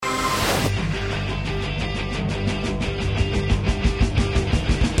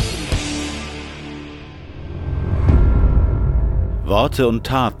Worte und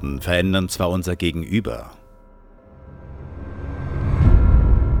Taten verändern zwar unser Gegenüber.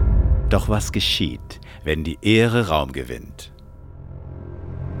 Doch was geschieht, wenn die Ehre Raum gewinnt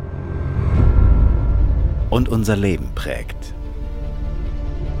und unser Leben prägt?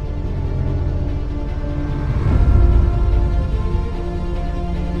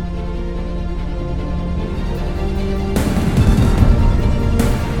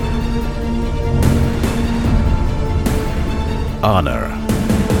 Honor.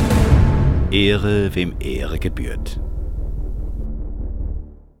 Ehre, wem Ehre gebührt.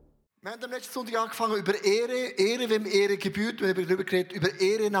 Wir haben am letzten Sonntag angefangen über Ehre, wem Ehre gebührt. Wir haben darüber geredet, über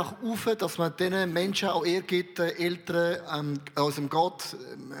Ehre nach oben, dass man den Menschen auch Ehre gibt, Eltern, unserem Gott,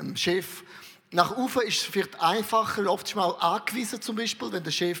 Chef. Nach oben ist es vielleicht einfacher, oft ist man auch angewiesen zum Beispiel, wenn der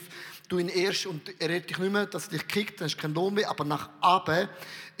Chef, du ihn ehrst und er redet dich nicht mehr, dass er dich kickt, dann hast du keinen Lohn mehr. Aber nach oben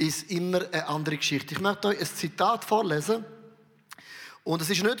ist immer eine andere Geschichte. Ich möchte euch ein Zitat vorlesen. Und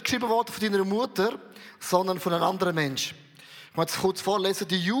es ist nicht geschrieben worden von deiner Mutter, sondern von einem anderen Menschen. Ich möchte es kurz vorlesen.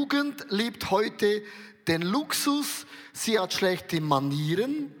 Die Jugend liebt heute den Luxus, sie hat schlechte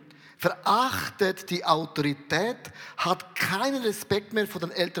Manieren, verachtet die Autorität, hat keinen Respekt mehr vor den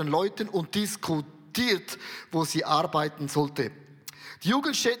älteren Leuten und diskutiert, wo sie arbeiten sollte. Die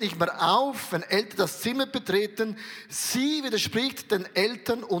Jugend steht nicht mehr auf, wenn Eltern das Zimmer betreten. Sie widerspricht den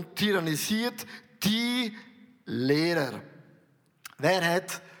Eltern und tyrannisiert die Lehrer. Wer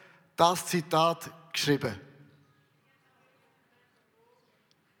hat das Zitat geschrieben?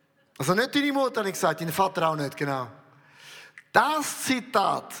 Also nicht deine Mutter, habe ich gesagt, dein Vater auch nicht, genau. Das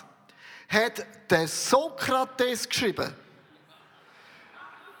Zitat hat der Sokrates geschrieben.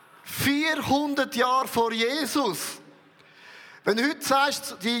 400 Jahre vor Jesus. Wenn du heute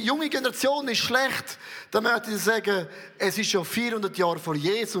sagst, die junge Generation ist schlecht, dann möchte ich sagen, es ist schon 400 Jahre vor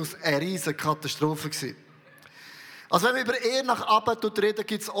Jesus eine riesige Katastrophe gewesen. Also wenn man über Ehre nach oben reden,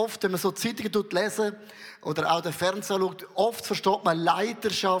 gibt es oft, wenn man so Zeitungen lesen oder auch den Fernseher schaut, oft versteht man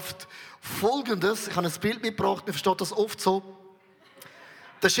Leiterschaft Folgendes. Ich habe ein Bild mitgebracht, man versteht das oft so.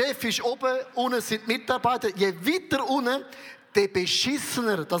 Der Chef ist oben, unten sind die Mitarbeiter. Je weiter unten, je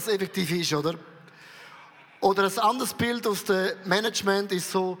beschissener das effektiv ist, oder? Oder ein anderes Bild aus dem Management ist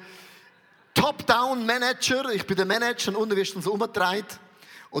so Top-Down-Manager. Ich bin der Manager und unten wirst du so umgedreht.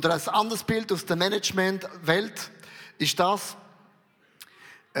 Oder ein anderes Bild aus der Management-Welt ist das.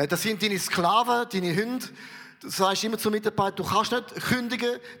 Das sind deine Sklaven, deine Hunde. Du sagst immer zum Mitarbeiter, du kannst nicht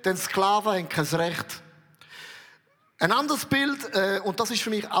kündigen, denn Sklaven haben kein Recht. Ein anderes Bild, und das ist für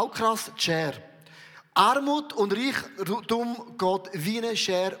mich auch krass, die Schere. Armut und Reichtum geht wie eine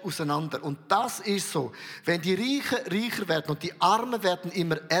Schere auseinander. Und das ist so. Wenn die Reichen reicher werden und die Armen werden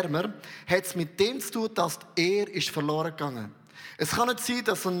immer ärmer, hat es mit dem zu tun, dass die Ehre ist verloren gegangen. Es kann nicht sein,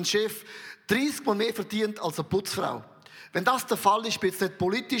 dass ein Chef 30 Mal mehr verdient als eine Putzfrau. Wenn das der Fall ist, ich bin jetzt nicht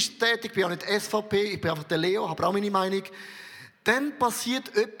politisch tätig, ich bin auch nicht SVP, ich bin einfach der Leo, habe auch meine Meinung, dann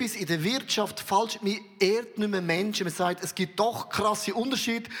passiert etwas in der Wirtschaft falsch. Man ehrt nicht mehr Menschen. Man sagt, es gibt doch krasse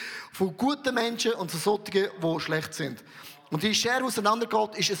Unterschiede von guten Menschen und von solchen, die schlecht sind. Und die Schere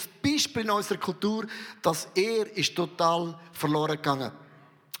auseinandergeht, ist ein Beispiel in unserer Kultur, dass Ehre ist total verloren gegangen.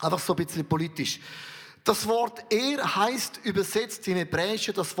 Einfach so ein bisschen politisch. Das Wort Ehre heisst übersetzt im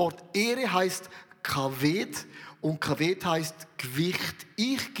Hebräischen, das Wort Ehre heisst Kaved und Kaved heisst Gewicht.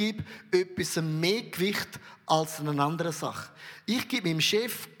 Ich gebe etwas mehr Gewicht als eine andere Sache. Ich gebe meinem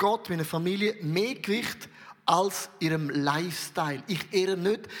Chef, Gott, meiner Familie mehr Gewicht als ihrem Lifestyle. Ich ehre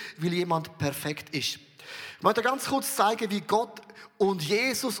nicht, weil jemand perfekt ist. Ich möchte ganz kurz zeigen, wie Gott und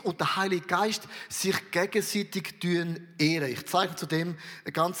Jesus und der Heilige Geist sich gegenseitig ehren. Ich zeige zudem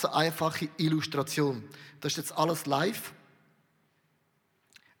eine ganz einfache Illustration. Das ist jetzt alles live.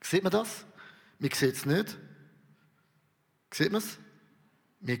 Sieht man das? Wir sehen es nicht. Sieht man es?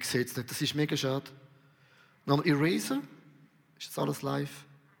 Wir sehen es nicht. Das ist mega schade. Nochmal Eraser. Ist jetzt alles live?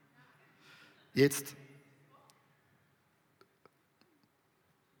 Jetzt.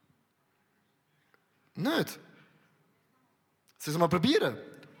 Nicht. Sollen wir mal probieren?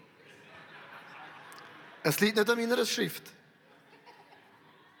 Es liegt nicht an meiner Schrift.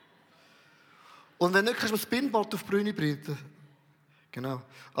 Und wenn nicht, kannst du das Pinboard auf die Bühne bringen. Genau.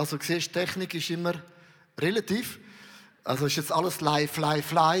 Also du siehst, Technik ist immer relativ. Also ist jetzt alles live.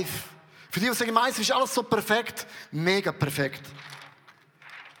 Für die sagen, meistens ist alles so perfekt. Mega perfekt.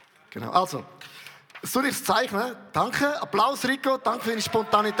 Genau. Also, soll ich es zeichnen? Danke. Applaus, Rico. Danke für deine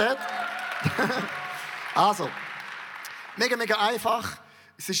Spontanität. Also, mega einfach.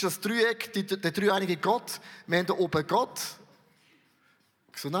 Es ist das Dreieck, der dreieinige Gott. Wir haben da oben Gott.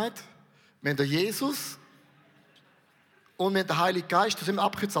 Gesundheit. Wir haben da Jesus. Und wir haben den Heiligen Geist. Das sind wir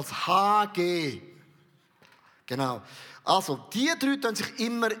abgekürzt als HG. Genau. Also, die drei tun sich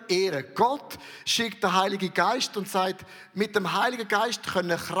immer ehren. Gott schickt den Heiligen Geist und sagt, mit dem Heiligen Geist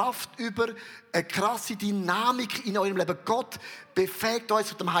können Kraft über eine krasse Dynamik in eurem Leben. Gott befähigt uns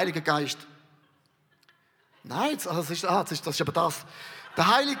mit dem Heiligen Geist. Nein, das ist aber das.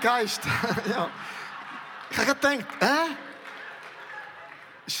 Der Heilige Geist. Ja. Ich habe gedacht,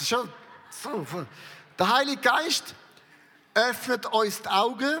 ist das schon so? Der Heilige Geist öffnet uns die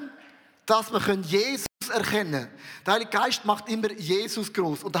Augen, dass wir Jesus erkennen können. Der Heilige Geist macht immer Jesus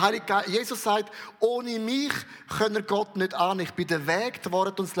groß. Und der Heilige Geist, Jesus sagt, ohne mich könnt ihr Gott nicht ahnen. Ich bin der Weg, die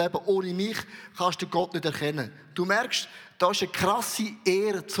Wahrheit und das Leben. Ohne mich kannst du Gott nicht erkennen. Du merkst, da ist eine krasse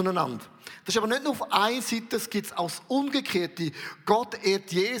Ehre zueinander. Das ist aber nicht nur auf einer Seite, das gibt es als Umgekehrte. Gott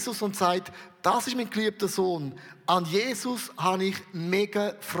ehrt Jesus und sagt, das ist mein geliebter Sohn. An Jesus habe ich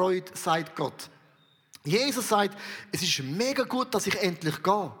mega Freude, sagt Gott. Jesus sagt, es ist mega gut, dass ich endlich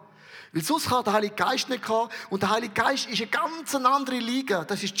gehe. Weil sonst kann der Heilige Geist nicht kommen. Und der Heilige Geist ist eine ganz andere Liga.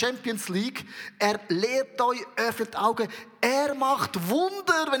 Das ist die Champions League. Er lehrt euch, öffnet die Augen. Er macht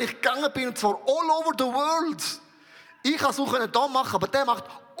Wunder, wenn ich gegangen bin. Und zwar all over the world. Ich kann es auch hier machen, aber der macht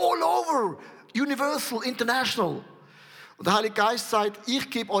all over. Universal, international. Und der Heilige Geist sagt, ich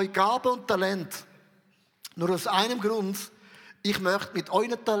gebe euch Gaben und Talent. Nur aus einem Grund. Ich möchte mit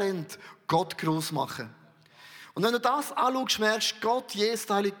euren Talent Gott groß machen. Und wenn du das anschaust, merkst du, Gott, Jesus,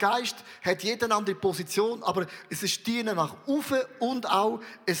 der Heilige Geist, hat jede andere Position, aber es ist Dienen nach oben und auch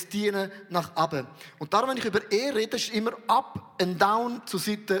es Dienen nach unten. Und darum, wenn ich über Ehe rede, ist immer up and down zur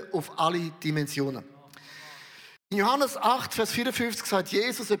Seite auf alle Dimensionen. In Johannes 8, Vers 54 sagt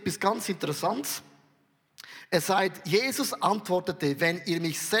Jesus etwas ganz Interessantes. Er sagt, Jesus antwortete, wenn ihr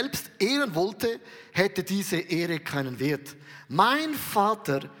mich selbst ehren wollte, hätte diese Ehre keinen Wert. Mein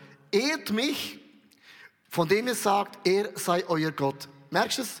Vater ehrt mich, von dem ihr sagt, er sei euer Gott.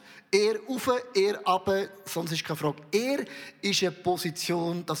 Merkst du es? Er auf, er ab, sonst ist keine Frage. Er ist eine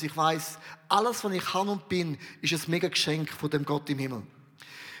Position, dass ich weiss, alles, was ich kann und bin, ist ein mega Geschenk von dem Gott im Himmel.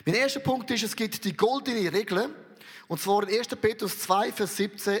 Mein erster Punkt ist, es gibt die goldene Regel. Und zwar in 1. Petrus 2, Vers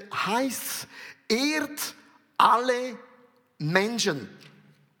 17 heißt es, ehrt alle Menschen.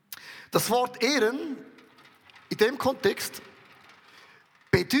 Das Wort ehren in dem Kontext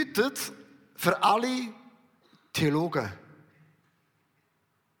bedeutet für alle Theologen.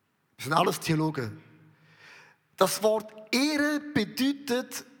 Das sind alles Theologen. Das Wort Ehre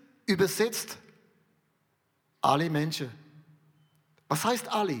bedeutet übersetzt alle Menschen. Was heißt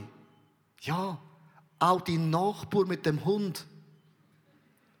alle? Ja, auch dein Nachbar mit dem Hund.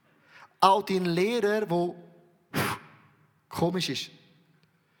 Auch dein Lehrer, der komisch ist.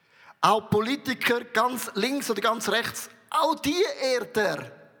 Auch Politiker ganz links oder ganz rechts. Auch die ehrt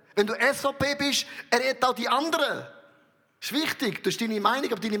er. Wenn du SVP bist, er ehrt auch die anderen. Das ist wichtig, das ist deine Meinung,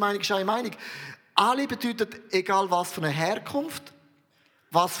 aber deine Meinung ist eine Meinung. Alle bedeutet, egal was für eine Herkunft,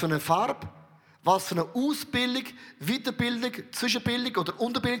 was für eine Farbe, was für eine Ausbildung, Weiterbildung, Zwischenbildung oder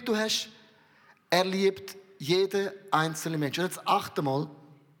Unterbildung du hast, er liebt jeden einzelnen Menschen. Und jetzt achte mal,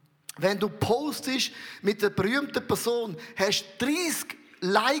 wenn du postest mit einer berühmten Person, hast du 30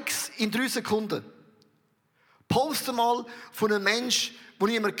 Likes in 3 Sekunden. Poste mal von einem Menschen, den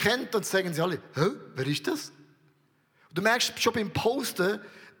niemand kennt, und sagen sie alle, hä, wer ist das? Und du merkst schon beim Posten,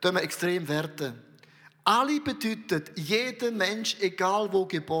 tun wir extrem werten. Alle bedeutet, jeder Mensch, egal wo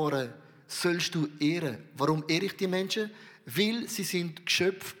geboren, sollst du ehren. Warum ehre ich die Menschen? Weil sie sind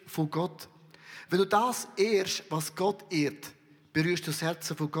Geschöpfe von Gott. Wenn du das ehrst, was Gott ehrt, berührst du das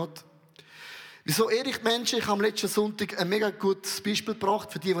Herz von Gott. Wieso ehre ich die Menschen? Ich habe am letzten Sonntag ein mega gutes Beispiel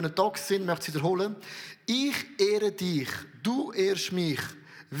gebracht. Für die nicht da sind, möchte ich es wiederholen. Ich ehre dich, du ehrst mich,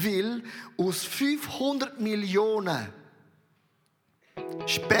 weil aus 500 Millionen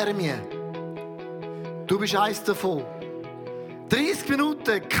Spermien, du bist eins davon. 30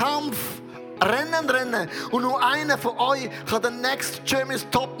 Minuten Kampf, Rennen. Und nur einer von euch kann der Next Germany's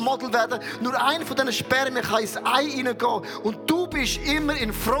Top Model werden. Nur einer von diesen Spermien kann ins Ei hineingehen. Und du bist immer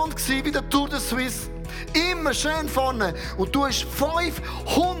in Front gewesen, wie der Tour de Suisse. Immer schön vorne. Und du hast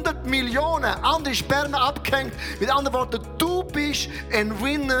 500 Millionen andere Spermien abgehängt. Mit anderen Worten, du bist ein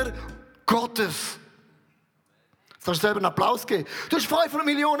Winner Gottes. Jetzt kannst du selber einen Applaus geben. Du hast 500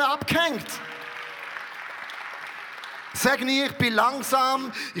 Millionen abgehängt. Sag nie, ich bin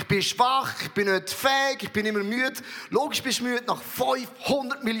langsam, ich bin schwach, ich bin nicht fähig, ich bin immer müde. Logisch bist du müde, nach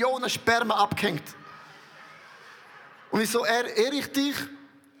 500 Millionen Sperma abgehängt. Und wieso ehre ich dich?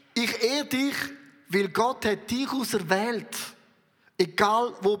 Ich ehre dich, weil Gott hat dich auserwählt.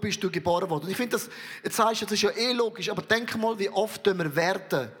 Egal, wo bist du geboren worden. Und ich finde, jetzt sagst du, das ist ja eh logisch, aber denk mal, wie oft wir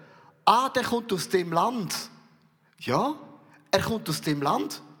werten. Der kommt aus dem Land. Ja, er kommt aus dem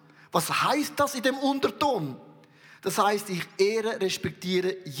Land. Was heisst das in dem Unterton? Das heisst, ich ehre,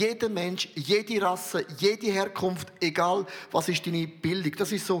 respektiere jeden Mensch, jede Rasse, jede Herkunft, egal was ist deine Bildung.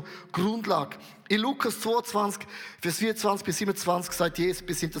 Das ist so Grundlage. In Lukas 22, Vers 24 bis 27 sagt Jesus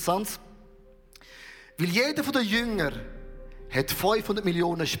etwas Interessantes. Weil jeder von den Jüngern hat 500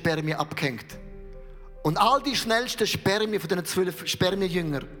 Millionen Spermien abgehängt. Und all die schnellsten Spermien von diesen 12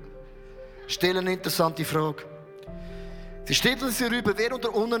 Spermienjüngern stellen eine interessante Frage. Sie stellen sich darüber, wer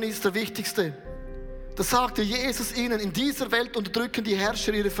unter ihnen ist der Wichtigste. Da sagte Jesus ihnen, in dieser Welt unterdrücken die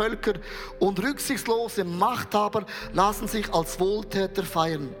Herrscher ihre Völker und rücksichtslose Machthaber lassen sich als Wohltäter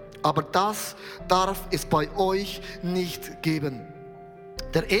feiern. Aber das darf es bei euch nicht geben.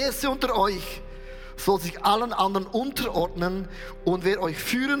 Der Erste unter euch soll sich allen anderen unterordnen und wer euch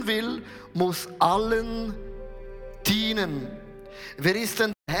führen will, muss allen dienen. Wer ist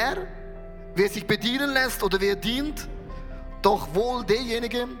denn der Herr? Wer sich bedienen lässt oder wer dient? Doch wohl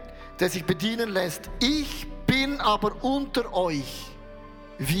derjenige, der sich bedienen lässt. Ich bin aber unter euch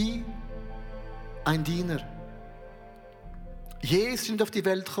wie ein Diener. Jesus ist nicht auf die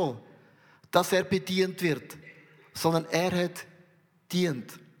Welt gekommen, dass er bedient wird, sondern er hat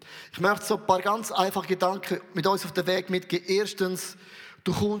dient. Ich möchte so ein paar ganz einfache Gedanken mit uns auf den Weg mitgeben. Erstens,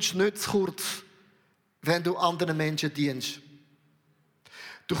 du kommst nicht zu kurz, wenn du anderen Menschen dienst.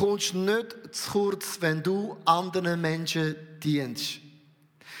 Du kommst nicht zu kurz, wenn du anderen Menschen dienst.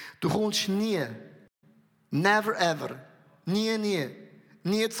 Du kommst nie, never ever,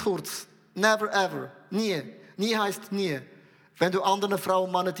 nie zu kurz, never ever, nie heisst nie, wenn du anderen Frauen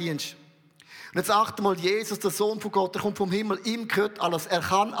und Männern dienst. Und jetzt achte mal, Jesus, der Sohn von Gott, der kommt vom Himmel, ihm gehört alles, er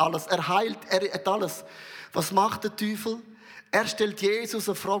kann alles, er heilt, er hat alles. Was macht der Teufel? Er stellt Jesus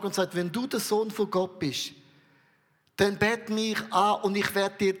eine Frage und sagt, wenn du der Sohn von Gott bist, dann bete mich an und ich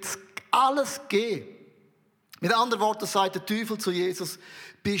werde dir alles geben. Mit anderen Worten sagt der Teufel zu Jesus,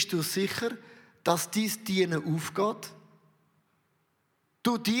 bist du sicher, dass dein Dienen aufgeht?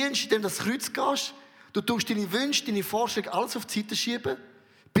 Du dienst, indem du das Kreuz gehst, du tust deine Wünsche, deine Vorstellungen, alles auf die Seite schieben.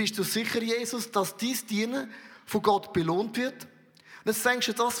 Bist du sicher, Jesus, dass dein Dienen von Gott belohnt wird? Und jetzt denkst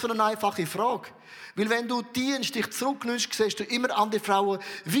du, das für eine einfache Frage. Weil wenn du dienst, dich zurücknimmst, siehst du immer andere Frauen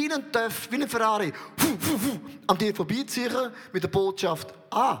wie ein Töff, wie ein Ferrari, an dir vorbeiziehen mit der Botschaft,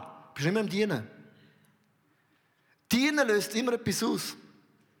 bist du nicht mehr am Dienen. Dienen löst immer etwas aus.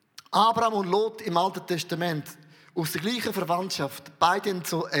 Abraham und Lot im Alten Testament, aus der gleichen Verwandtschaft, beide in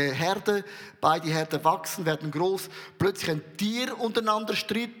so Herden, beide Herden wachsen, werden groß. Plötzlich haben Tiere untereinander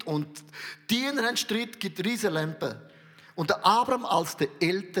Streit und Diener haben Streit, gibt riesen Lampen. Und der Abraham als der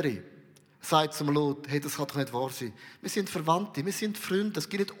Ältere sagt zum Lot, hey, das kann doch nicht wahr sein. Wir sind Verwandte, wir sind Freunde, es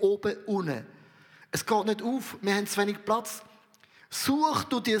geht nicht oben, unten. Es geht nicht auf, wir haben zu wenig Platz. Such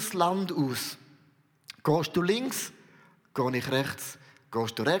du dir das Land aus. Gehst du links, gehe ich rechts.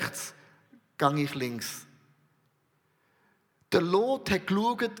 Gehst du rechts, gehe ich links. Der Lot hat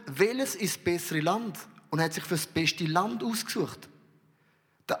geschaut, welches ist das bessere Land und hat sich für das beste Land ausgesucht.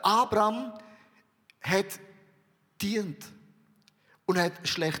 Der Abraham hat dient und hat das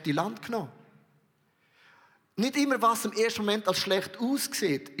schlechte Land genommen. Nicht immer, was im ersten Moment als schlecht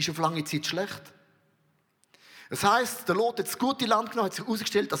aussieht, ist auf lange Zeit schlecht. Das heisst, der Lot hat das gute Land genommen, hat sich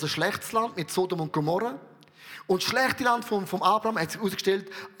herausgestellt als ein schlechtes Land mit Sodom und Gomorra. Und das schlechte Land vom Abraham hat sich herausgestellt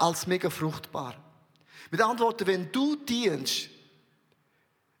als mega fruchtbar. Mit anderen Worten, wenn du dienst,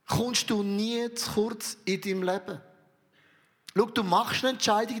 kommst du nie zu kurz in deinem Leben. Schau, du machst eine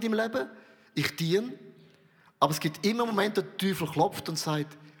Entscheidung in deinem Leben, ich diene, aber es gibt immer Momente, wo der Teufel klopft und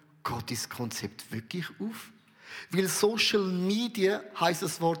sagt, geht dieses Konzept wirklich auf? Weil Social Media heisst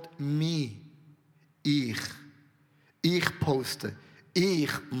das Wort me, ich poste,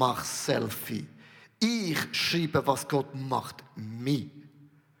 ich mache Selfie. Ich schreibe, was Gott macht. Me.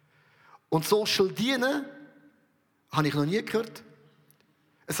 Und Social Dienen habe ich noch nie gehört.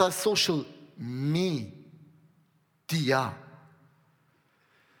 Es heißt Social Media.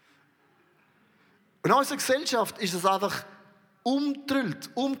 In unserer Gesellschaft ist es einfach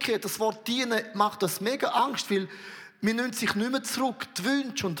umgekehrt. Das Wort Dienen macht uns mega Angst, weil wir nehmen sich nicht mehr zurück. Die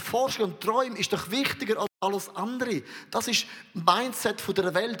Wünsche und Vorstellungen und Träume ist doch wichtiger als alles andere. Das ist das Mindset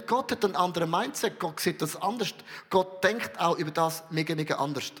der Welt. Gott hat einen anderen Mindset. Gott sieht das anders. Gott denkt auch über das mega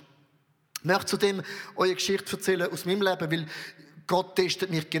anders. Ich möchte zudem euch eine Geschichte erzählen aus meinem Leben, weil Gott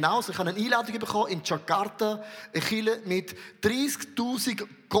testet mich genauso. Ich habe eine Einladung bekommen in Jakarta, eine Kirche mit 30'000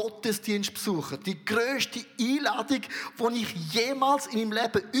 Gottesdienstbesuchern. Die grösste Einladung, die ich jemals in meinem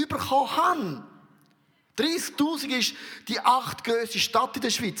Leben bekommen habe. 30'000 ist die 8. grösste Stadt in der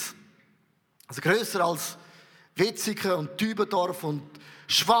Schweiz. Also grösser als Wetzikon und Dübendorf und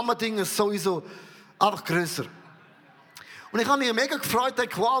Schwammendingen sowieso. Einfach grösser. Und ich habe mich mega gefreut,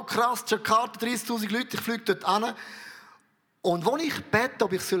 dachte, wow, krass, Jakarta, 30'000 Leute, ich fliege dort hin. Und als ich bete,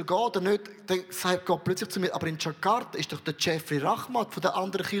 ob ich gehen soll oder nicht, dann sagt Gott plötzlich zu mir, aber in Jakarta ist doch der Jeffrey Rahmat von der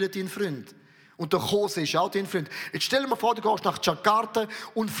anderen Kirche dein Freund. Und der Jose ist auch dein Freund. Jetzt stell dir mal vor, du gehst nach Jakarta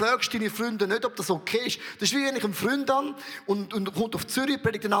und fragst deine Freunde nicht, ob das okay ist. Das ist wie wenn ich einen Freund an und kommt auf Zürich,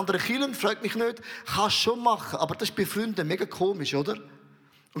 predigt in anderen Kirchen, fragt mich nicht. Kannst du schon machen, aber das ist bei Freunden mega komisch, oder?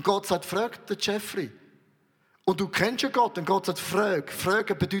 Und Gott sagt, frag den Jeffrey. Und du kennst ja Gott, und Gott sagt, frag.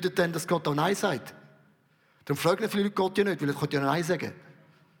 Fragen bedeutet dann, dass Gott auch Nein sagt. Darum fragen viele Leute Gott ja nicht, weil er ja Nein sagen.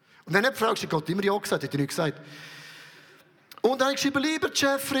 Und wenn du nicht fragst, hat Gott immer Ja gesagt, hat er nicht gesagt. Und dann habe ich geschrieben, lieber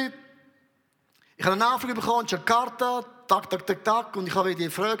Jeffrey, ich habe eine Nachfrage bekommen in Jakarta, tak, und ich habe die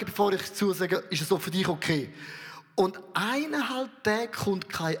Frage, bevor ich zusage, ist es so für dich okay? Und 1,5 Tage kommt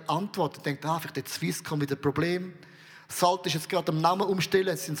keine Antwort. Ich denke, vielleicht hat Swisscom wieder ein Problem. Salt ist jetzt gerade am Namen umstellen,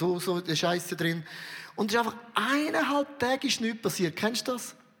 es sind so die Scheiße drin. Und es ist einfach 1,5 Tage ist nichts passiert. Kennst du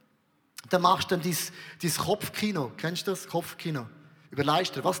das? Dann machst du dann dein Kopfkino. Kennst du das? Kopfkino.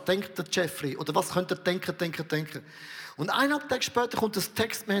 Überlegst dir, was denkt der Jeffrey? Oder was könnte er denken? Und 1,5 Tage später kommt das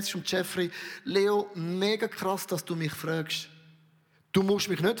Textmessage von Jeffrey. Leo, mega krass, dass du mich fragst. Du musst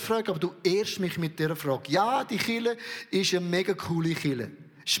mich nicht fragen, aber du ehrst mich mit dieser Frage. Ja, die Kirche ist eine mega coole Kirche.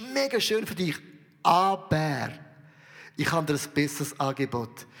 Ist mega schön für dich. Aber ich habe dir ein besseres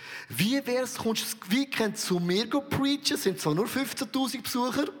Angebot. Wie wär's, kommst du das Weekend zu mir preachen? Es sind zwar nur 15'000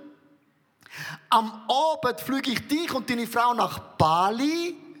 Besucher. Am Abend fliege ich dich und deine Frau nach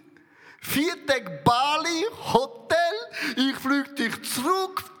Bali. 4 Tage Bali, Hotel. Ich fliege dich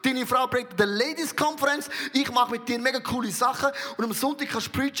zurück. Deine Frau bringt eine Ladies-Konferenz. Ich mache mit dir mega coole Sachen. Und am Sonntag kannst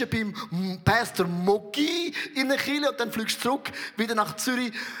du preachen beim Pastor Mogi in der Kirche. Und dann fliegst du zurück, wieder nach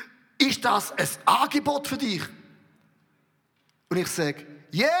Zürich. Ist das ein Angebot für dich? Und ich sage,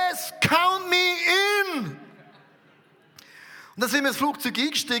 yes, count me in. Und dann sind wir ins Flugzeug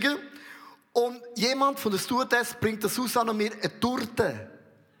eingestiegen. Und jemand von der Stewardess bringt der Susanne und mir eine Torte.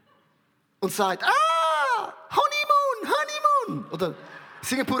 Und sagt, Honeymoon. Oder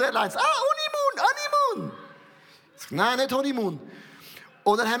Singapore Airlines, Honeymoon. Ich sage, nein, nicht Honeymoon.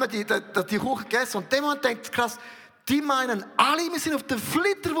 Und dann haben wir die Kuchen gegessen. Und dem Moment denkt krass, die meinen alle, wir sind auf der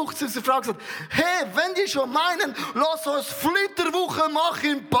Flitterwoche. Sie haben Frau gesagt, hey, wenn die schon meinen, lass uns Flitterwoche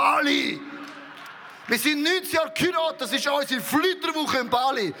machen in Bali. Wir sind 90 Jahre geheiratet, das ist unsere Flitterwoche in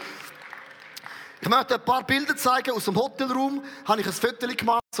Bali. Ich möchte ein paar Bilder zeigen aus dem Hotelraum. Habe ich ein Foto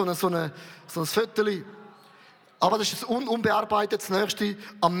gemacht, so ein Foto. Aber das ist unbearbeitet, das nächste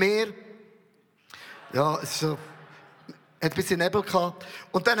am Meer. Ja, es ist so, hat ein bisschen Nebel gehabt.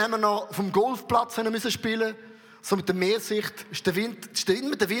 Und dann haben wir noch vom Golfplatz müssen spielen, so mit der Meersicht. Ist der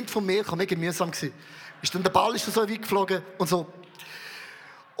Wind vom Meer, mega mühsam gewesen. Der Ball ist so weit geflogen und so.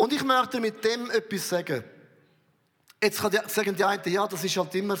 Und ich möchte mit dem etwas sagen. Jetzt sagen die einen, ja, das ist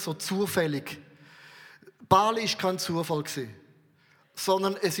halt immer so zufällig. Bali war kein Zufall,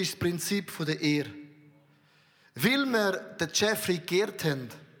 sondern es ist das Prinzip der Ehre. Weil wir den Jeffrey geehrt haben,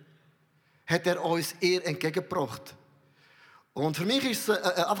 hat er uns Ehre entgegengebracht. Und für mich ist es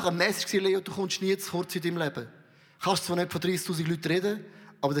einfach ein Message, Leo, du kommst nie zu kurz in deinem Leben. Du kannst zwar nicht von 30'000 Leuten reden,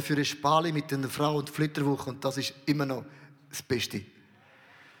 aber dafür ist Bali mit einer Frau und Flitterwoche und das ist immer noch das Beste.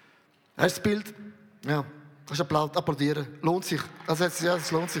 Hast du das Bild? Ja, kannst du applaudieren. Lohnt sich. Also, ja,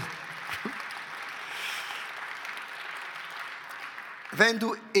 es lohnt sich. Wenn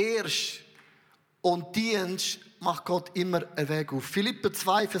du ehrst und dienst, macht Gott immer einen Weg auf. Philipper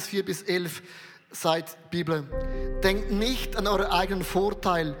 2, Vers 4-11 sagt die Bibel, denkt nicht an euren eigenen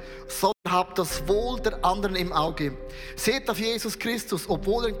Vorteil, sondern habt das Wohl der anderen im Auge. Seht auf Jesus Christus,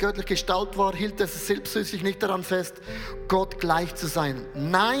 obwohl er in göttlicher Gestalt war, hielt er sich selbstsüchtig nicht daran fest, Gott gleich zu sein.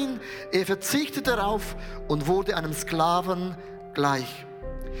 Nein, er verzichtete darauf und wurde einem Sklaven gleich.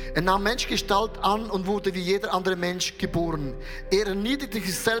 Er nahm Menschgestalt an und wurde wie jeder andere Mensch geboren. Er erniedrigte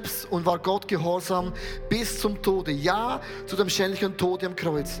sich selbst und war Gott gehorsam bis zum Tode. Ja, zu dem schändlichen Tode am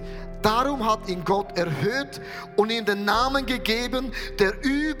Kreuz. Darum hat ihn Gott erhöht und ihm den Namen gegeben, der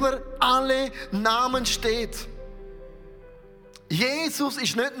über alle Namen steht. Jesus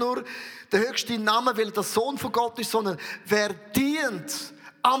ist nicht nur der höchste Name, weil er der Sohn von Gott ist, sondern wer dient,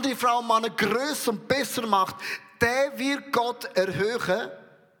 andere Frauen und Männer grösser und besser macht, der wird Gott erhöhen.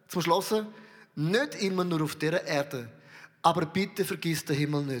 Zum Schluss, nicht immer nur auf dieser Erde, aber bitte vergiss den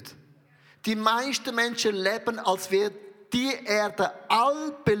Himmel nicht. Die meisten Menschen leben, als wäre die Erde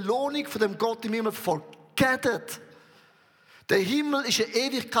all Belohnung von dem Gott im Himmel vergessen. Der Himmel ist eine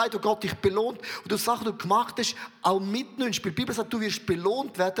Ewigkeit, wo Gott dich belohnt und du Sachen, die du gemacht hast, auch mitnimmst. Die Bibel sagt, du wirst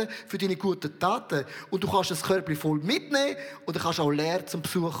belohnt werden für deine guten Taten und du kannst das Körper voll mitnehmen und du kannst auch leer zum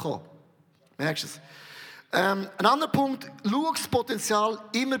Besuch kommen. Merkst du es? Ein anderer Punkt, schau das Potenzial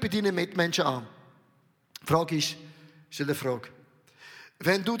immer bei deinen Mitmenschen an. Die Frage ist, stell dir eine Frage.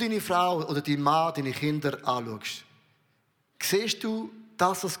 Wenn du deine Frau oder deinen Mann, deine Kinder anschaust, siehst du,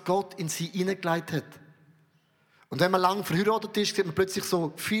 dass es Gott in sie hineingelegt hat? Und wenn man lange verheiratet ist, sieht man plötzlich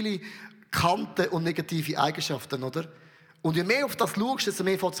so viele Kanten und negative Eigenschaften, oder? Und je mehr auf das schaust, desto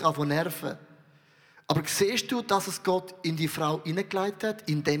mehr fängt es sich an zu nerven. Aber siehst du, dass es Gott in die Frau hineingelegt hat,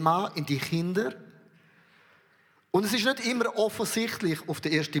 in den Mann, in die Kinder? Und es ist nicht immer offensichtlich auf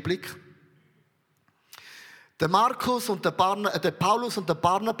den ersten Blick. Der Paulus und der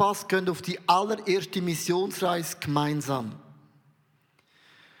Barnabas gehen auf die allererste Missionsreise gemeinsam.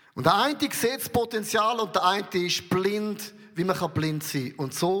 Und der eine sieht das Potenzial und der eine ist blind, wie man blind sein kann.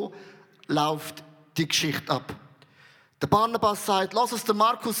 Und so läuft die Geschichte ab. Der Barnabas sagt, lass uns den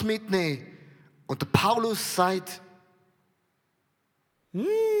Markus mitnehmen. Und der Paulus sagt,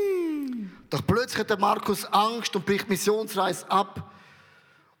 Doch plötzlich hat der Markus Angst und bricht die Missionsreise ab.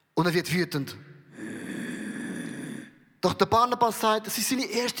 Und er wird wütend. Doch der Barnabas sagt, das ist seine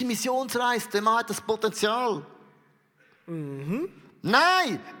erste Missionsreise, der Mann hat das Potenzial.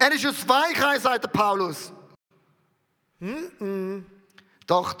 Nein, er ist ein Weichei, sagt der Paulus.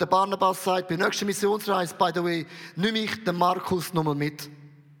 Doch der Barnabas sagt, bei der nächsten Missionsreise, by the way, nehme ich den Markus nochmal mit.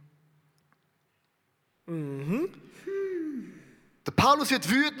 Der Paulus wird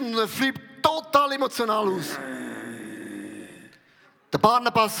wütend und er flippt total emotional aus. Der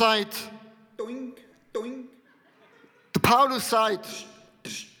Barnabas sagt, Doink, doink. der Paulus sagt,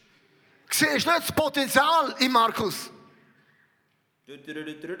 siehst du nicht das Potenzial in Markus?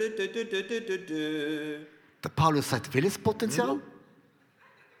 Der Paulus sagt, welches Potenzial?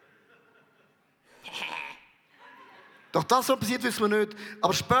 Doch das, was passiert, wissen wir nicht.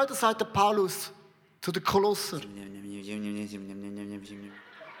 Aber später sagt der Paulus zu den Kolosser,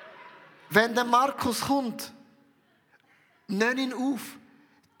 wenn der Markus kommt, nenn ihn auf.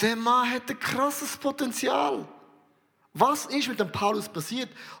 Der Mann hat ein krasses Potenzial. Was ist mit dem Paulus passiert?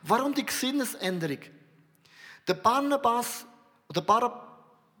 Warum die Sinnesänderung? Der Barnabas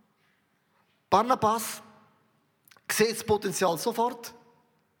sieht das Potenzial sofort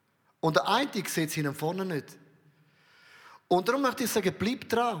und der eine sieht es hinten vorne nicht. Und darum möchte ich sagen, bleib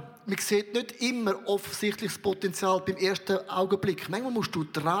dran. Man sieht nicht immer offensichtlich das Potenzial beim ersten Augenblick. Manchmal musst du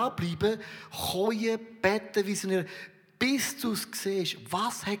dranbleiben, heulen, beten, visionieren, bis du es siehst.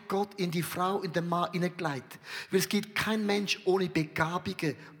 Was hat Gott in die Frau, in den Mann hineingelegt? Weil es gibt keinen Mensch ohne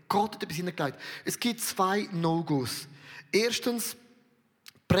Begabungen. Gott hat etwas hineingelegt. Es gibt 2 No-Gos. Erstens,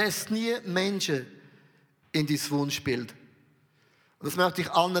 presst nie Menschen in dein Wunschbild. Und das möchte ich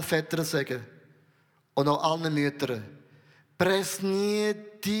allen Vätern sagen. Und auch allen Müttern. Press nie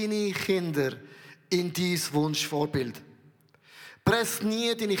deine Kinder in dein Wunschvorbild. Press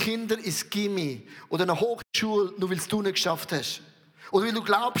nie deine Kinder ins Gymi oder eine Hochschule, nur weil es du nicht geschafft hast. Oder weil du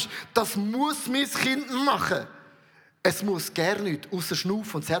glaubst, das muss mein Kind machen. Es muss gar nichts, außer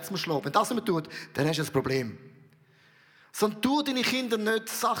schnaufen und das Herz muss schlagen. Wenn das nicht tut, dann hast du ein Problem. Sondern tu deine Kinder nicht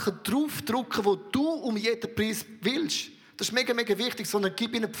Sachen draufdrücken, die du um jeden Preis willst. Das ist mega, mega wichtig, sondern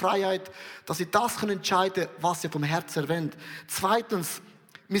gib ihnen die Freiheit, dass sie das entscheiden können, was sie vom Herzen erwähnt. Zweitens,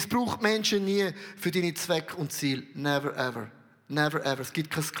 missbraucht Menschen nie für deine Zwecke und Ziele. Never ever. Never ever. Es gibt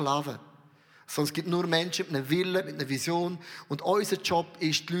keine Sklaven. Sondern es gibt nur Menschen mit einem Willen, mit einer Vision. Und unser Job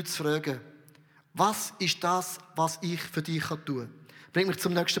ist, die Leute zu fragen, was ist das, was ich für dich tun kann? Bringt mich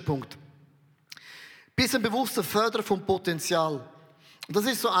zum nächsten Punkt. Bis ein bewusster Förderer vom Potenzial. Und das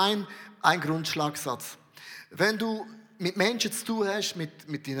ist so ein Grundschlagsatz. Wenn du mit Menschen zu tun hast,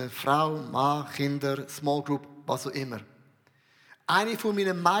 mit deiner Frau, Mann, Kinder, Small Group, was auch immer. Eine von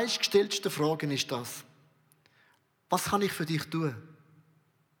meinen meistgestellten Fragen ist das. Was kann ich für dich tun?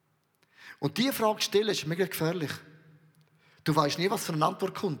 Und diese Frage stellen ist mega gefährlich. Du weißt nie, was für eine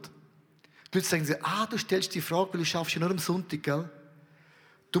Antwort kommt. Die Leute sagen, du stellst die Frage, weil du schaffst ja nur am Sonntag, gell?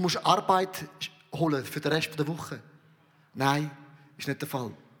 Du musst Arbeit holen für den Rest der Woche. Nein, ist nicht der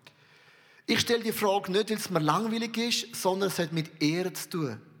Fall. Ich stelle die Frage nicht, weil es mir langweilig ist, sondern es hat mit Ehre zu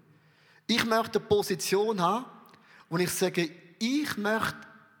tun. Ich möchte eine Position haben, wo ich sage, ich möchte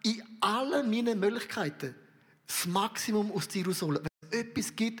in allen meinen Möglichkeiten das Maximum aus dir rausholen. Wenn es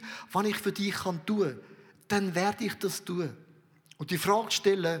etwas gibt, was ich für dich tun kann, dann werde ich das tun. Und die Frage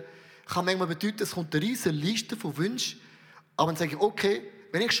stellen kann manchmal bedeuten, es kommt eine riesige Liste von Wünschen, aber dann sage ich, okay,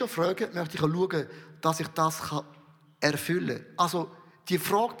 wenn ich schon frage, möchte ich auch schauen, dass ich das erfüllen kann. Also, die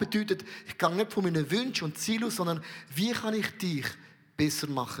Frage bedeutet, ich gehe nicht von meinen Wünschen und Zielen aus, sondern wie kann ich dich besser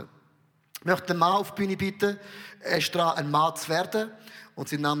machen? Ich möchte den Mann auf die Bühne bitten. Er ist dran, ein Mann zu werden. Und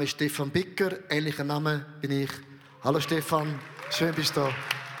sein Name ist Stefan Bicker. Ähnlicher Name bin ich. Hallo Stefan, schön bist du da.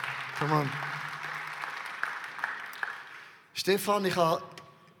 Come on. Stefan, ich habe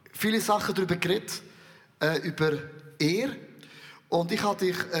viele Sachen darüber geredet, über Ehe. Und ich habe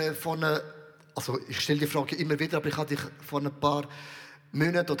dich ich stelle die Frage immer wieder, aber ich habe dich vor ein paar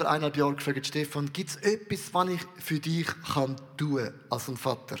Monaten oder 1,5 Jahren gefragt, Stefan, gibt es etwas, was ich für dich tun kann als ein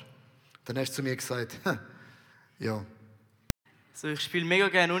Vater? Dann hast du zu mir gesagt, ja. Also ich spiele mega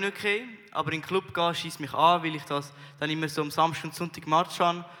gerne Unihockey, aber in den Club gehen schießt mich an, weil ich das dann immer so am Samstag und Sonntag Match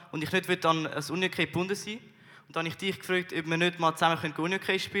habe und ich nicht an ein Unihockey gebunden sein. Und dann habe ich dich gefragt, ob wir nicht mal zusammen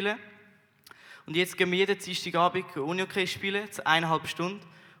Unihockey spielen können. Und jetzt gehen wir jeden Dienstagabend Unihockey spielen, 1,5 Stunden.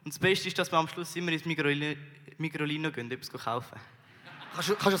 Und das Beste ist, dass wir am Schluss immer ins Migrolino gehen, etwas kaufen. Kannst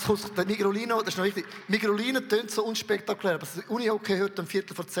du das kurz, der Migrolino, das ist noch wichtig. Migrolino tönt so unspektakulär, aber das Unihockey hört um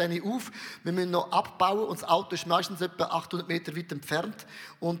 9:45 auf. Wir müssen noch abbauen und das Auto ist meistens etwa 800 Meter weit entfernt.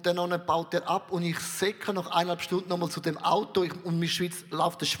 Und dann baut er ab und ich säcke nach 1,5 Stunden nochmal zu dem Auto und in der Schweiz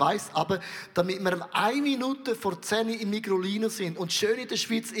läuft der Schweiß ab, damit wir 1 Minute vor 10 im Migrolino sind. Und das Schöne in der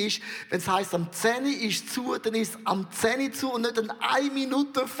Schweiz ist, wenn es heisst, am 10 ist zu, dann ist es am 10 zu und nicht 1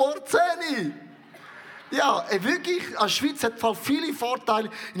 Minute vor 10. Ja, wirklich, die Schweiz hat viele Vorteile.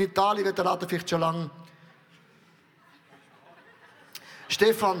 In Italien wird der Laden vielleicht schon lange.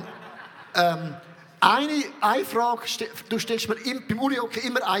 Stefan, eine Frage, du stellst mir beim Unihockey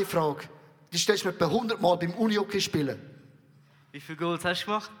immer eine Frage. Die stellst du mir etwa 100 Mal beim Unihockey spielen. Wie viele Goals hast du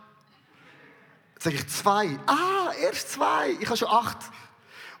gemacht? Dann sage ich 2. Erst 2. Ich habe schon 8.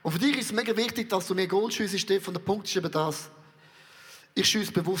 Und für dich ist es mega wichtig, dass du mehr Goals schiessest, Stefan. Der Punkt ist eben das. Ich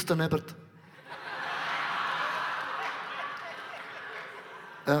schiesse bewusst daneben.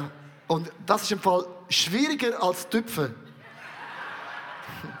 Ja. Und das ist im Fall schwieriger als Tüpfen.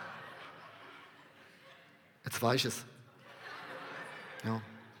 Jetzt weisst du es. Ja.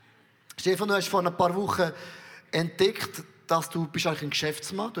 Stefan, du hast vor ein paar Wochen entdeckt, dass du bist eigentlich ein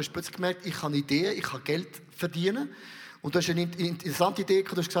Geschäftsmann. Du hast plötzlich gemerkt, ich habe Ideen, ich kann Geld verdienen. Und du hast eine interessante Idee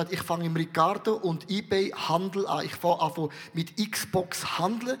gehabt. Du hast gesagt, ich fange im Ricardo und eBay Handel an. Ich fange an mit Xbox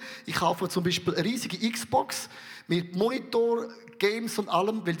handeln. Ich kaufe zum Beispiel eine riesige Xbox mit Monitor, Games und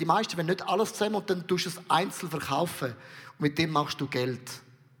allem, weil die meisten wollen nicht alles zusammen und dann tust du es einzeln verkaufen. Und mit dem machst du Geld.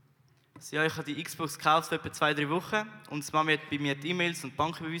 Ja, ich habe die Xbox gekauft vor etwa 2-3 Wochen und die Mama hat bei mir die E-Mails und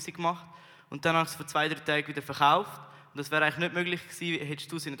Banküberweisung gemacht. Und dann habe ich es vor 2-3 Tagen wieder verkauft. Und das wäre eigentlich nicht möglich gewesen,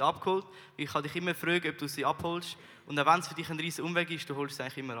 hättest du sie nicht abgeholt. Ich kann dich immer fragen, ob du sie abholst. Und auch wenn es für dich ein riesiger Umweg ist, du holst sie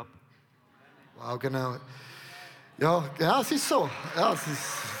eigentlich immer ab. Wow, genau. Ja, es ist so. Ja, es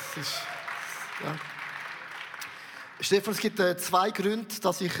ist ja. Stefan, es gibt 2 Gründe,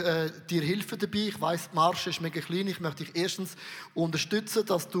 dass ich dir helfe dabei. Ich weiss, die Marge ist mega klein. Ich möchte dich erstens unterstützen,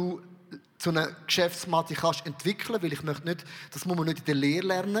 dass du zu einer Geschäftsmatte kannst entwickeln, weil ich möchte nicht, das muss man nicht in der Lehre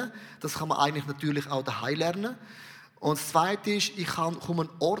lernen. Das kann man eigentlich natürlich auch daheim lernen. Und das Zweite ist, ich komme an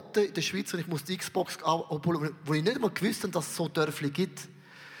Orte in der Schweiz und ich muss die Xbox abholen, wo ich nicht einmal gewusst habe, dass es so Dörfli gibt.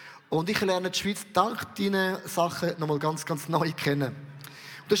 Und ich lerne die Schweiz dank deinen Sachen nochmal ganz, ganz neu kennen.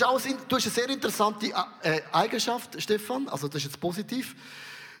 Du hast eine sehr interessante Eigenschaft, Stefan, also das ist jetzt positiv.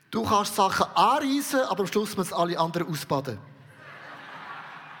 Du kannst Sachen anreisen, aber am Schluss müssen alle anderen ausbaden.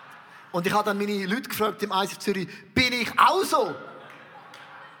 Und ich habe dann meine Leute gefragt im ICF Zürich, bin ich auch so? Und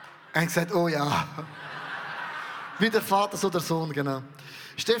ich habe gesagt, oh ja. Wie der Vater, so der Sohn, genau.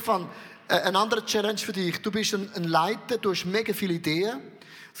 Stefan, eine andere Challenge für dich. Du bist ein Leiter, du hast mega viele Ideen.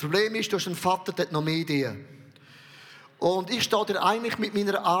 Das Problem ist, du hast einen Vater, der hat noch mehr Ideen. Und ich stehe dir eigentlich mit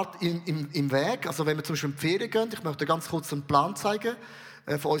meiner Art im Weg. Also wenn wir zum Beispiel in die Ferien gehen, ich möchte ganz kurz einen Plan zeigen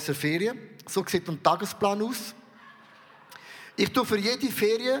von unserer Ferien. So sieht ein Tagesplan aus. Ich tue für jede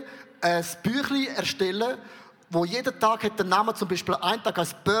Ferie ein Büchlein erstellen, wo jeden Tag hat den Namen, zum Beispiel ein Tag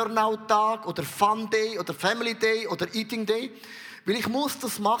als Burnout-Tag oder Fun Day oder Family Day oder Eating Day. Weil ich muss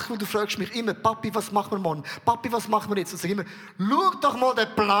das machen, weil du fragst mich immer, Papi, was machen wir morgen? Papi, was machen wir jetzt? Und ich sage immer, schau doch mal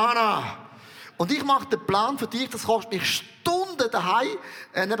den Plan an. Und ich mache den Plan für dich, das kostet mich Stunden daheim,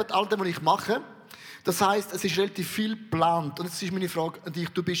 neben all dem, was ich mache. Das heisst, es ist relativ viel geplant. Und jetzt ist meine Frage an dich,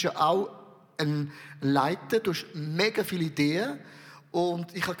 du bist ja auch ein Leiter, du hast mega viele Ideen.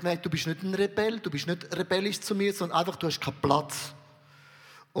 Und ich habe gemerkt, du bist nicht ein Rebell, du bist nicht rebellisch zu mir, sondern einfach, du hast keinen Platz.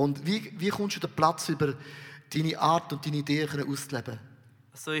 Und wie kommst du den Platz über deine Art und deine Ideen auszuleben?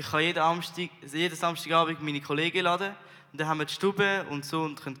 Also ich kann jeden Samstagabend meine Kollegen laden. Und dann haben wir die Stube und so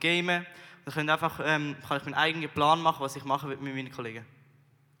und können gamen. Dann kann ich meinen eigenen Plan machen, was ich mache mit meinen Kollegen.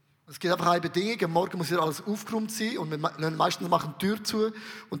 Es gibt einfach eine Bedingung, morgen muss hier alles aufgeräumt sein und wir meistens machen die Tür zu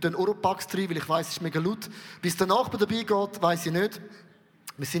und dann Oropax rein, weil ich weiss, es ist mega laut. Wie es der Nachbar dabei geht, weiss ich nicht.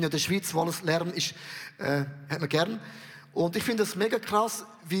 Wir sind ja in der Schweiz, wo alles Lärm ist, hat man gern. Und ich finde es mega krass,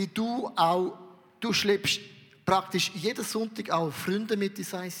 wie du schleppst praktisch jeden Sonntag auch Freunde mit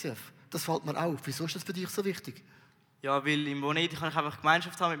ins ICF. Das fällt mir auf. Wieso ist das für dich so wichtig? Ja, weil in Venedig kann ich einfach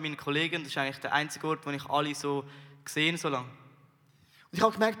Gemeinschaft haben mit meinen Kollegen. Das ist eigentlich der einzige Ort, wo ich alle so gesehen so lange. Und ich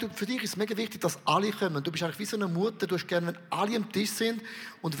habe gemerkt, für dich ist es mega wichtig, dass alle kommen. Du bist eigentlich wie so eine Mutter, du hast gerne, wenn alle am Tisch sind.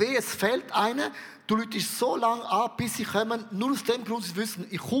 Und wehe, es fällt einer, du läutest so lange an, bis sie kommen. Nur aus dem Grund, sie wissen,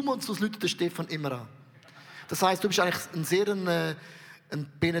 ich komme und sonst läutet der Stefan immer an. Das heisst, du bist eigentlich ein sehr ein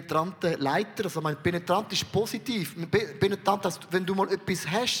penetranter Leiter. Also penetrant ist positiv. Penetrant heißt, wenn du mal etwas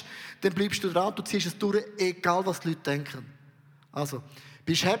hast, dann bleibst du dran, du ziehst es durch, egal was die Leute denken. Also,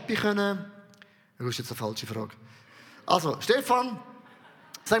 bist du happy können? Das ist jetzt eine falsche Frage. Also, Stefan,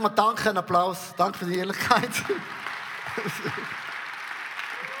 sag mal danke, einen Applaus. Danke für die Ehrlichkeit.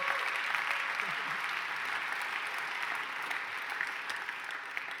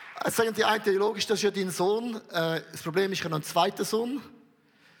 Jetzt sagen die einen, logisch, das ist ja dein Sohn. Das Problem ist, ich habe noch einen zweiten Sohn.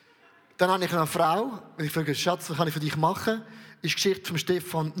 Dann habe ich eine Frau. Und ich frage, Schatz, was kann ich für dich machen? Ist die Geschichte von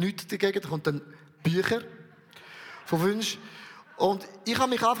Stefan nichts dagegen. Da kommt dann Bücher von Wünschen. Und ich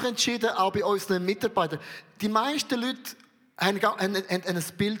habe mich einfach entschieden, auch bei unseren Mitarbeitern. Die meisten Leute haben ein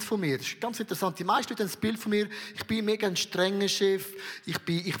Bild von mir. Das ist ganz interessant. Die meisten Leute haben ein Bild von mir. Ich bin mega ein strenger Chef. Ich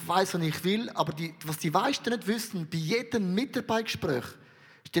weiss, was ich will. Aber was die meisten nicht wissen, bei jedem Mitarbeitergespräch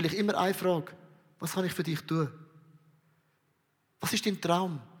stelle ich immer eine Frage. Was kann ich für dich tun? Was ist dein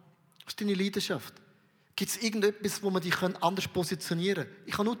Traum? Was ist deine Leidenschaft? Gibt es irgendetwas, wo man dich anders positionieren kann?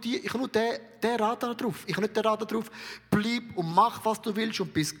 Ich habe nur den Radar drauf. Ich habe nicht den Radar drauf, bleib und mach, was du willst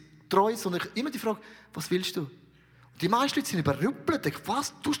und bist treu, sondern immer die Frage, was willst du? Und die meisten Leute sind überrüppelt.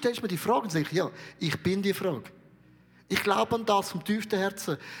 Was? Du stellst mir die Frage und sage ich, ja, ich bin die Frage. Ich glaube an das vom tiefsten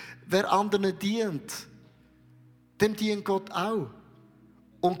Herzen. Wer anderen dient, dem dient Gott auch.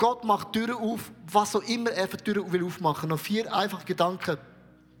 Und Gott macht Türen auf, was auch immer er für Türen will aufmachen. Noch 4 einfache Gedanken.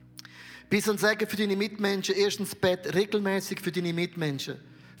 Bis und sagen für deine Mitmenschen, erstens Bett regelmäßig für deine Mitmenschen,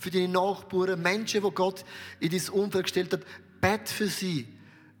 für deine Nachbarn, Menschen, die Gott in dein Umfeld gestellt hat, Bett für sie,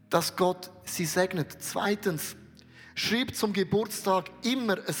 dass Gott sie segnet. Zweitens, schreib zum Geburtstag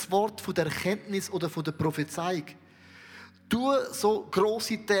immer ein Wort von der Erkenntnis oder von der Prophezeiung. Tu so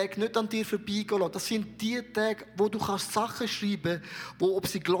grosse Tage nicht an dir vorbeigehen lassen. Das sind die Tage, wo du kannst Sachen schreiben kannst, wo, ob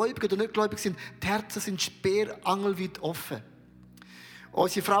sie gläubig oder nicht gläubig sind, die Herzen sind speerangelweit offen.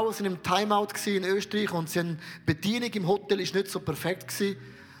 Unsere Frauen waren im Timeout in Österreich und die Bedienung im Hotel war nicht so perfekt.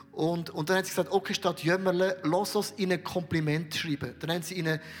 Und dann haben sie gesagt, okay, statt Jämmerle, lass uns ihnen ein Kompliment schreiben. Dann haben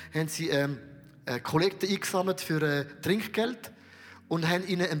sie Kollekte eingesammelt für Trinkgeld und haben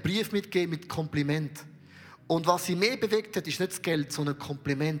ihnen einen Brief mitgegeben mit Kompliment. Und was sie mehr bewegt hat, ist nicht das Geld, sondern ein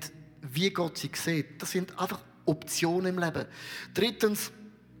Kompliment, wie Gott sie sieht. Das sind einfach Optionen im Leben. Drittens,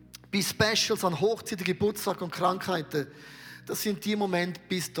 bei Specials an Hochzeiten, Geburtstag und Krankheiten, das sind die Momente,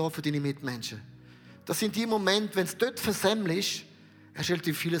 bist du da für deine Mitmenschen. Das sind die Momente, wenn es dort versemmelt ist, hast du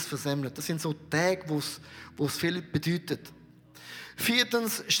relativ vieles versemmelt. Das sind so Tage, wo es viel bedeutet.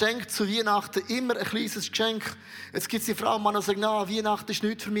 Viertens, schenk zu Weihnachten immer ein kleines Geschenk. Jetzt gibt es die Frau und Mann, die sagen, Weihnachten ist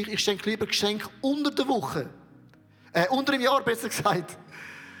nichts für mich, ich schenke lieber Geschenk unter der Woche. Unter dem Jahr, besser gesagt.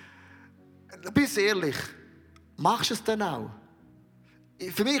 Bist ehrlich, machst du es dann auch?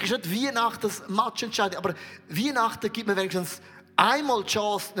 Für mich ist nicht Weihnachten das Matchentscheidend, aber Weihnachten gibt mir wenigstens einmal die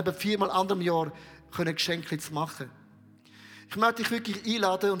Chance, neben 4 Mal anderem Jahr ein Geschenk zu machen. Ich möchte dich wirklich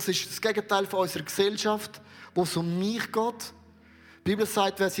einladen, und es ist das Gegenteil von unserer Gesellschaft, wo es um mich geht. Die Bibel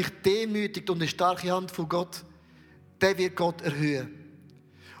sagt, wer sich demütigt und eine starke Hand von Gott, der wird Gott erhöhen.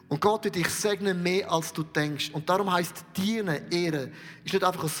 Und Gott wird dich segnen mehr, als du denkst. Und darum heisst dienen, Ehre, ist nicht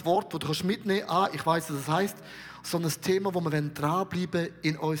einfach ein Wort, das du mitnehmen kannst, ich weiss, was das heisst, sondern ein Thema, wo wir dranbleiben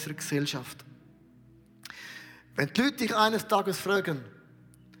in unserer Gesellschaft. Wenn die Leute dich eines Tages fragen,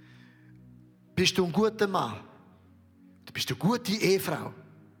 bist du ein guter Mann? Bist du eine gute Ehefrau?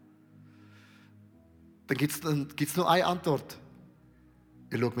 Dann gibt's nur eine Antwort.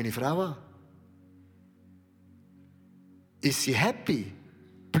 Ich schaue meine Frau an. Ist sie happy?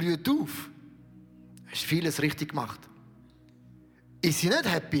 Blüht auf? Hast vieles richtig gemacht. Ist sie nicht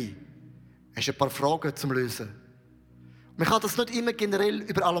happy? Hast ein paar Fragen zum Lösen. Man kann das nicht immer generell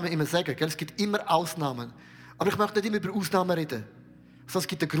über alle immer sagen. Gell? Es gibt immer Ausnahmen. Aber ich möchte nicht immer über Ausnahmen reden. Sondern es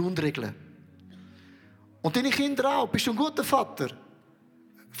gibt eine Grundregel. Und deine Kinder auch. Bist du ein guter Vater?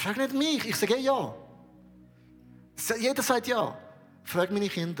 Frag nicht mich. Ich sage ja. Jeder sagt ja. Frag meine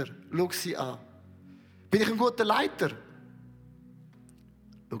Kinder. Schau sie an. Bin ich ein guter Leiter?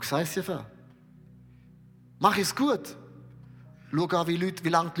 Schau das ICF an. Mach ich es gut? Schau an, wie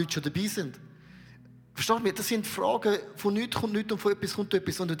lange die Leute schon dabei sind. Verstehst du? Das sind Fragen, von nichts kommt nichts und von etwas kommt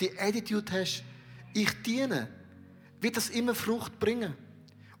etwas. Wenn du die Attitude hast, ich diene, wird das immer Frucht bringen.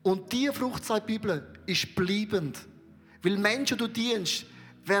 Und diese Frucht, sagt die Bibel, ist bleibend. Weil Menschen, die du dienst,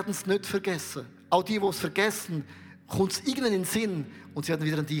 werden es nicht vergessen. Auch die es vergessen, kommt es irgendwann in den Sinn und sie werden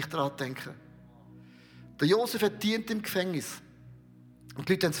wieder an dich dran denken. Der Josef hat dient im Gefängnis. Und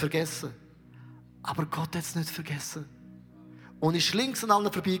die Leute haben es vergessen. Aber Gott hat es nicht vergessen. Und ist links an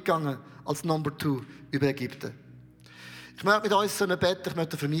allen vorbeigegangen als Number 2 über Ägypten. Ich möchte mit uns zusammen beten, ich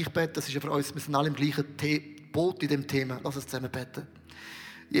möchte für mich beten, das ist ja für uns, wir sind alle im gleichen Boot in dem Thema. Lass uns zusammen beten.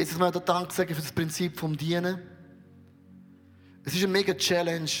 Jesus, ich möchte dir Dank sagen für das Prinzip vom Dienen. Es ist eine mega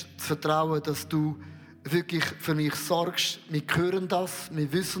Challenge, zu vertrauen, dass du wirklich für mich sorgst. Wir hören das,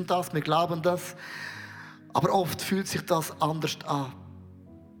 wir wissen das, wir glauben das. Aber oft fühlt sich das anders an.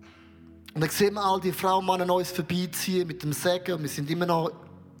 Und dann sehen wir all die Frauen und Männer an uns vorbeiziehen mit dem Segen und wir sind immer noch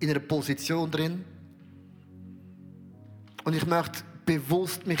in einer Position drin. Und ich möchte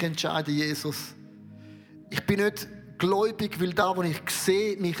bewusst mich entscheiden, Jesus. Ich bin nicht gläubig, weil da, was ich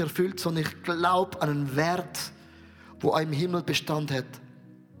sehe, mich erfüllt, sondern ich glaube an einen Wert, der im Himmel Bestand hat.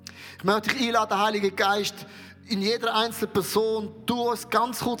 Ich möchte dich einladen, Heiliger Geist, in jeder einzelnen Person, du uns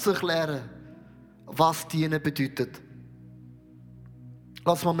ganz kurz erklären, was Dienen bedeutet.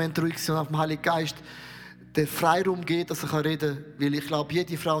 Lass einen Moment ruhig sein und auf dem Heiligen Geist den Freiraum geben, dass er reden kann. Weil ich glaube,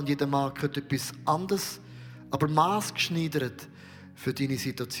 jede Frau und jeder Mann gehört etwas anderes, aber maßgeschneidert für deine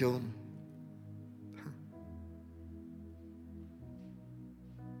Situation.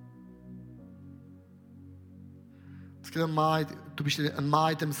 Es gibt einen Mann, du bist ein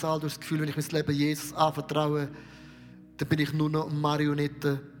Mann in dem Saal, du hast das Gefühl, wenn ich mein Leben Jesus anvertraue, dann bin ich nur noch eine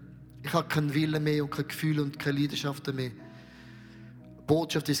Marionette. Ich habe keinen Willen mehr und kein Gefühl und keine Leidenschaften mehr. Die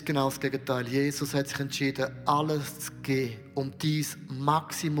Botschaft ist genau das Gegenteil. Jesus hat sich entschieden, alles zu geben, um dieses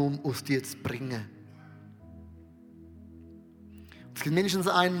Maximum aus dir zu bringen. Es gibt mindestens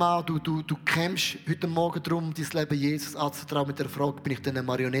einmal, du kämpfst heute Morgen darum, dein Leben Jesus anzutrauen mit der Frage, bin ich denn eine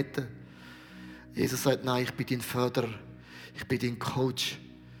Marionette? Jesus sagt, nein, ich bin dein Förderer, ich bin dein Coach,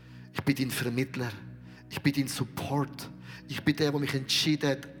 ich bin dein Vermittler, ich bin dein Support, ich bin der, der mich entschieden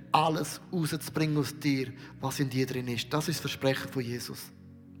hat, alles rauszubringen aus dir, was in dir drin ist. Das ist das Versprechen von Jesus.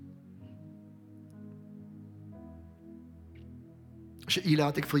 Das ist eine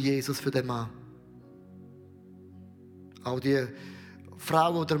Einladung von Jesus für den Mann. Auch die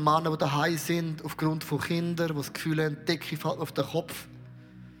Frauen oder Männer, die daheim sind, aufgrund von Kindern, die das Gefühl haben, die Decke fällt auf den Kopf.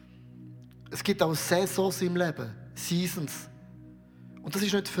 Es gibt auch Saisons im Leben, Seasons. Und das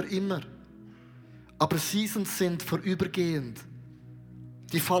ist nicht für immer. Aber Seasons sind vorübergehend.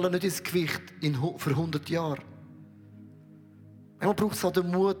 Die fallen nicht ins Gewicht für 100 Jahre. Man braucht es auch den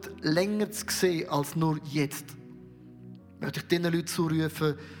Mut, länger zu sehen als nur jetzt. Ich möchte den Leuten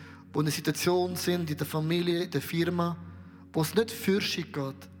zurufen, die in einer Situation sind, in der Familie, in der Firma, wo es nicht fürchtig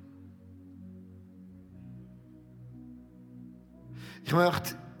geht. Ich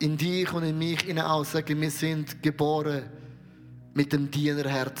möchte in dich und in mich auch sagen, wir sind geboren mit dem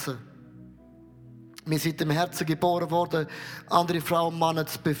Dienerherzen. Wir sind im Herzen geboren worden, andere Frauen und Männer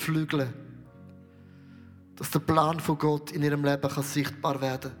zu beflügeln. Dass der Plan von Gott in ihrem Leben kann sichtbar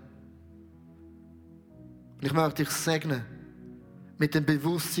werden kann. Und ich möchte dich segnen, mit dem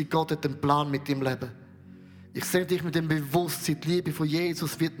Bewusstsein, Gott hat einen Plan mit deinem Leben. Ich segne dich mit dem Bewusstsein, die Liebe von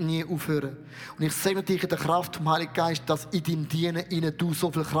Jesus wird nie aufhören. Und ich segne dich in der Kraft vom Heiligen Geist, dass in deinem Dienen du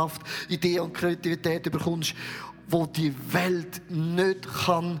so viel Kraft, Idee und Kreativität bekommst, die die Welt nicht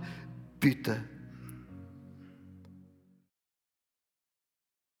kann bieten.